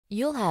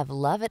You'll have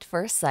love at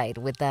first sight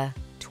with the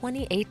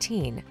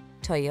 2018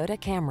 Toyota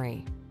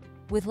Camry.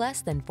 With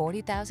less than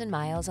 40,000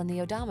 miles on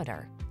the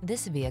odometer,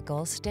 this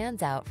vehicle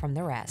stands out from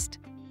the rest.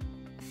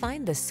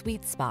 Find the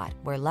sweet spot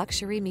where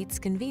luxury meets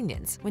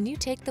convenience when you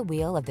take the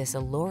wheel of this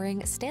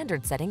alluring,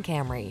 standard-setting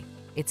Camry.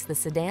 It's the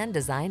sedan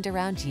designed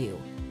around you,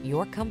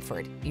 your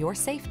comfort, your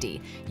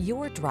safety,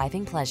 your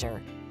driving pleasure.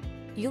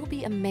 You'll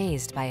be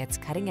amazed by its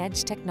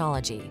cutting-edge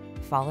technology,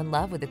 fall in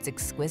love with its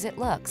exquisite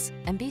looks,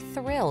 and be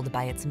thrilled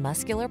by its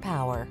muscular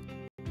power.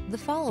 The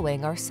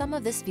following are some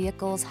of this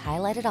vehicle's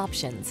highlighted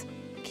options: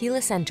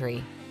 keyless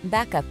entry,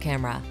 backup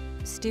camera,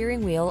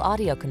 steering wheel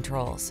audio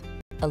controls,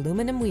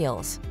 aluminum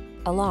wheels,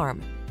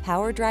 alarm,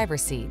 power driver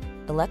seat,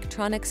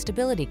 electronic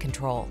stability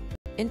control,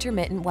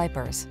 intermittent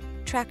wipers,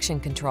 traction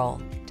control,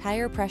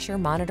 tire pressure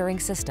monitoring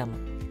system.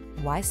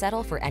 Why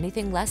settle for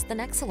anything less than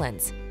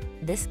excellence?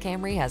 This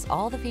Camry has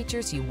all the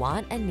features you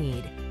want and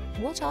need.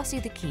 We'll toss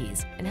you the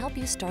keys and help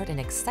you start an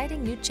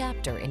exciting new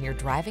chapter in your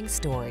driving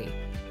story.